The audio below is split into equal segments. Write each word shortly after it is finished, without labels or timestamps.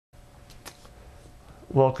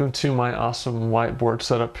Welcome to my awesome whiteboard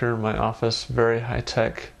setup here in my office. Very high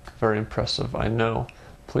tech, very impressive, I know.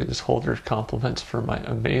 Please hold your compliments for my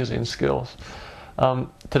amazing skills.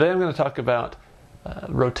 Today I'm going to talk about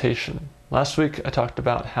rotation. Last week I talked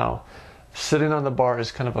about how sitting on the bar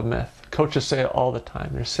is kind of a myth. Coaches say it all the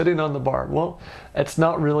time. You're sitting on the bar. Well, it's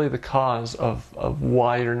not really the cause of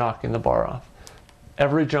why you're knocking the bar off.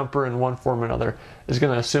 Every jumper in one form or another is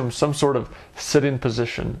going to assume some sort of sitting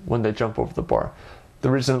position when they jump over the bar. The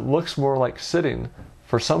reason it looks more like sitting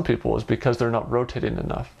for some people is because they're not rotating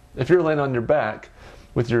enough. If you're laying on your back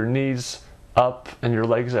with your knees up and your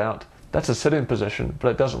legs out, that's a sitting position, but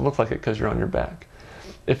it doesn't look like it because you're on your back.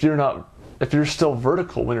 If you're still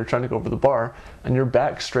vertical when you're trying to go over the bar and your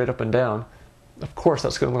back straight up and down, of course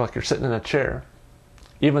that's going to look like you're sitting in a chair,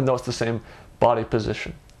 even though it's the same body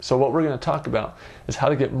position. So what we're going to talk about is how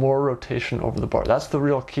to get more rotation over the bar. That's the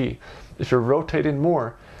real key. If you're rotating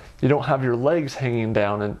more, you don't have your legs hanging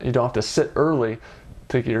down and you don't have to sit early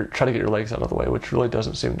to try to get your legs out of the way, which really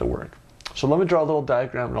doesn't seem to work. So let me draw a little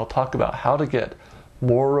diagram and I'll talk about how to get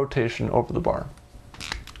more rotation over the bar.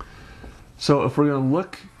 So if we're going to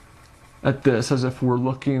look at this as if we're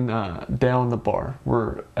looking down the bar,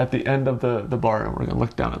 we're at the end of the bar and we're going to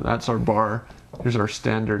look down, and that's our bar. Here's our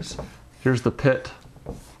standards. Here's the pit.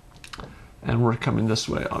 And we're coming this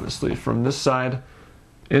way, obviously, from this side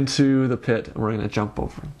into the pit, and we're going to jump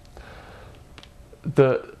over.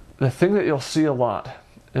 The thing that you'll see a lot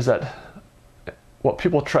is that what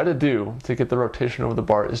people try to do to get the rotation over the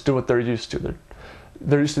bar is do what they're used to.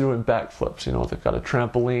 They're used to doing backflips. You know, they've got a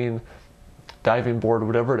trampoline, diving board,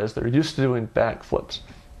 whatever it is. They're used to doing backflips.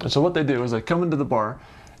 And so what they do is they come into the bar,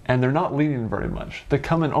 and they're not leaning very much. They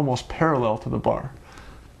come in almost parallel to the bar.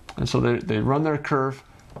 And so they run their curve,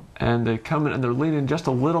 and they come in and they're leaning just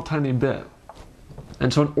a little tiny bit.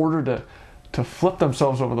 And so in order to flip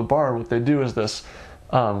themselves over the bar, what they do is this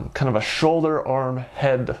kind of a shoulder, arm,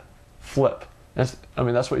 head flip. That's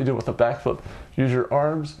what you do with a backflip. You use your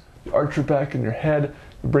arms, you arch your back and your head,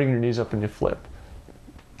 you bring your knees up and you flip.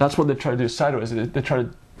 That's what they try to do sideways. They try to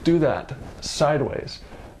do that sideways,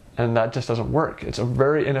 and that just doesn't work. It's a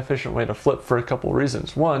very inefficient way to flip for a couple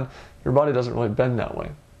reasons. One, your body doesn't really bend that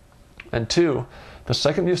way. And two, the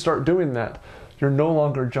second you start doing that, you're no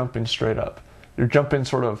longer jumping straight up. You're jumping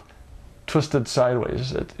sort of twisted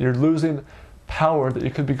sideways. You're losing power that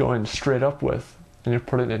you could be going straight up with, and you're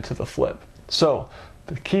putting it into the flip. So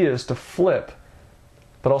the key is to flip,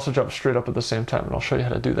 but also jump straight up at the same time, and I'll show you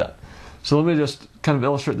how to do that. So let me just kind of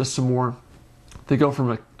illustrate this some more. They go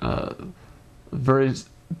from a very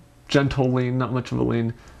gentle lean, not much of a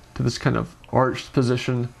lean, to this kind of arched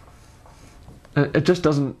position. And it just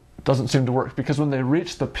doesn't seem to work, because when they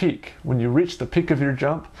reach the peak, when you reach the peak of your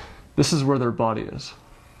jump, this is where their body is.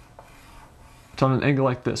 It's on an angle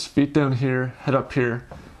like this, feet down here, head up here.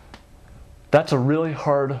 That's a really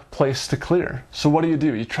hard place to clear. So what do?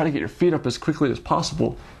 You try to get your feet up as quickly as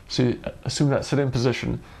possible. So you assume that sitting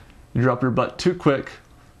position. You drop your butt too quick,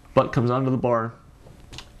 butt comes onto the bar,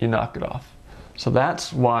 you knock it off. So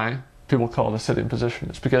that's why people call it a sitting position.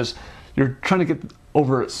 It's because you're trying to get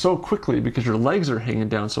over it so quickly because your legs are hanging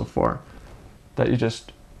down so far that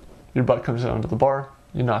your butt comes down to the bar,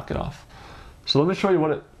 you knock it off. So let me show you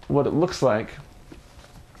what it looks like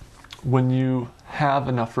when you have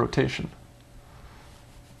enough rotation.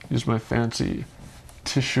 Use my fancy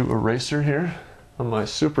tissue eraser here on my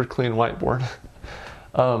super clean whiteboard.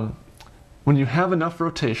 When you have enough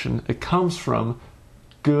rotation, it comes from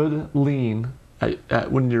good lean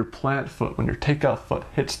at when your plant foot, when your takeoff foot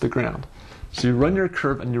hits the ground. So you run your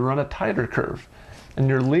curve and you run a tighter curve, and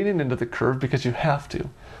you're leaning into the curve because you have to.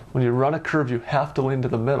 When you run a curve, you have to lean to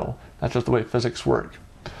the middle. That's just the way physics work.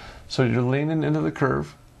 So you're leaning into the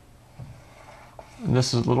curve, and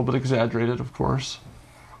this is a little bit exaggerated, of course.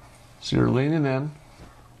 So you're leaning in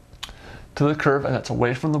to the curve, and that's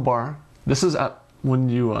away from the bar. This is at when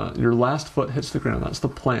your last foot hits the ground. That's the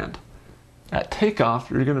plant. At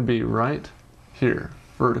takeoff, you're going to be right here,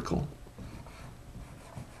 vertical.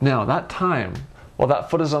 Now that time, while that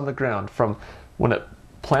foot is on the ground, from when it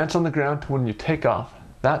plants on the ground to when you take off,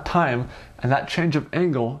 that time and that change of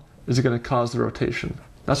angle is going to cause the rotation.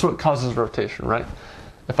 That's what causes rotation, right?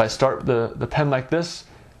 If I start the pen like this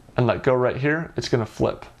and let go right here, it's going to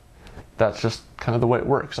flip. That's just kind of the way it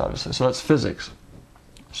works, obviously. So that's physics.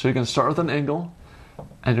 So you're going to start with an angle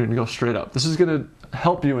and you're going to go straight up. This is going to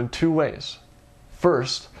help you in two ways.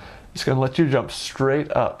 First, it's going to let you jump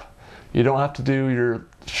straight up. You don't have to do your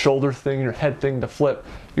shoulder thing, your head thing to flip.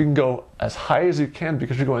 You can go as high as you can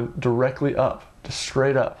because you're going directly up, just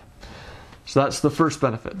straight up. So that's the first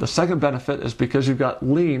benefit. The second benefit is because you've got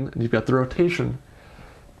lean and you've got the rotation,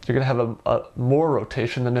 you're going to have a more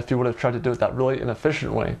rotation than if you would have tried to do it that really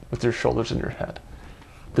inefficient way with your shoulders and your head.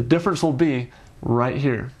 The difference will be right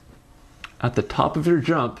here. At the top of your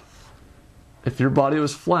jump, if your body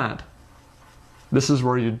was flat, this is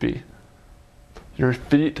where you'd be. Your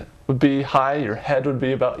feet would be high, your head would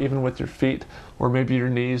be about even with your feet, or maybe your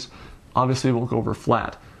knees obviously won't go over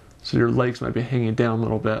flat. So your legs might be hanging down a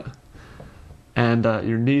little bit. And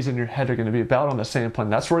your knees and your head are going to be about on the same plane.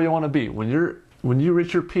 That's where you want to be. When you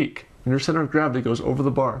reach your peak, when your center of gravity goes over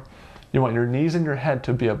the bar, you want your knees and your head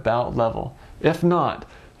to be about level. If not,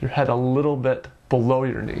 your head a little bit below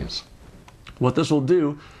your knees. What this will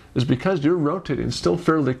do is, because you're rotating still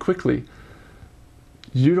fairly quickly,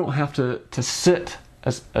 you don't have to sit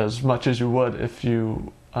as much as you would if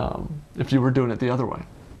you were doing it the other way.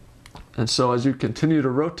 And so as you continue to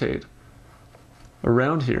rotate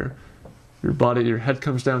around here, your head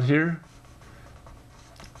comes down here,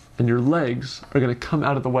 and your legs are going to come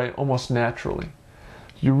out of the way almost naturally.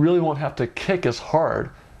 You really won't have to kick as hard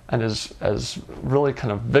and as really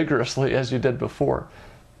kind of vigorously as you did before,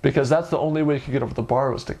 because that's the only way you could get over the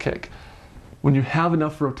bar, was to kick. When you have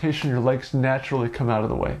enough rotation, your legs naturally come out of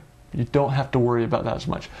the way. You don't have to worry about that as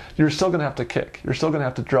much. You're still going to have to kick. You're still going to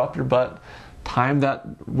have to drop your butt, time that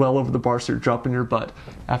well over the bar so you're dropping your butt.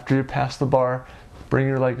 After you pass the bar, bring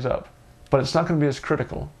your legs up. But it's not going to be as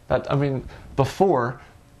critical. Before,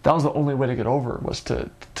 that was the only way to get over, was to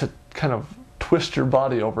kind of twist your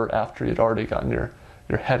body over after you'd already gotten your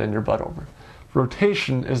head and your butt over.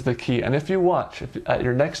 Rotation is the key. And if you watch, at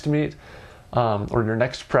your next meet or your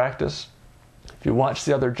next practice, if you watch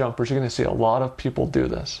the other jumpers, you're going to see a lot of people do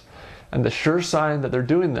this. And the sure sign that they're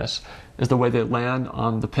doing this is the way they land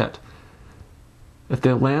on the pit. If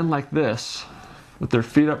they land like this, with their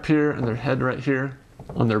feet up here and their head right here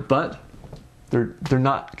on their butt, they're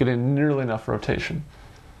not getting nearly enough rotation.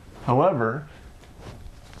 However,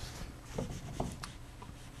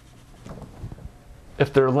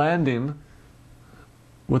 if they're landing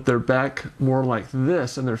with their back more like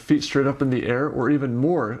this and their feet straight up in the air, or even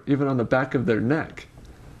more, even on the back of their neck,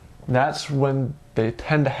 that's when they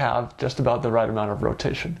tend to have just about the right amount of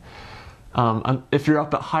rotation. If you're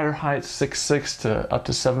up at higher heights, 6'6" to up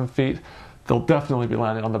to 7 feet, they'll definitely be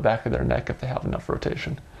landing on the back of their neck if they have enough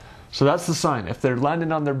rotation. So that's the sign. If they're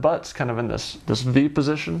landing on their butts, kind of in this V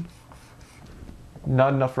position,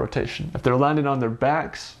 not enough rotation. If they're landing on their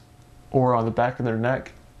backs or on the back of their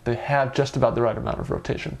neck, they have just about the right amount of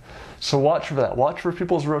rotation. So watch for that. Watch for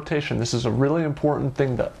people's rotation. This is a really important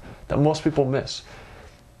thing that most people miss.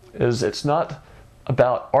 It's not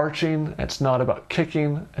about arching, it's not about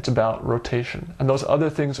kicking, it's about rotation. And those other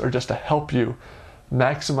things are just to help you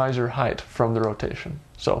maximize your height from the rotation.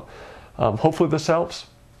 So hopefully this helps.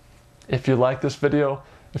 If you like this video,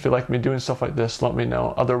 if you like me doing stuff like this, let me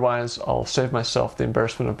know. Otherwise, I'll save myself the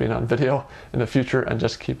embarrassment of being on video in the future and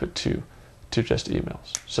just keep it to just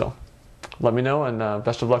emails. So let me know, and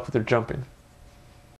best of luck with your jumping.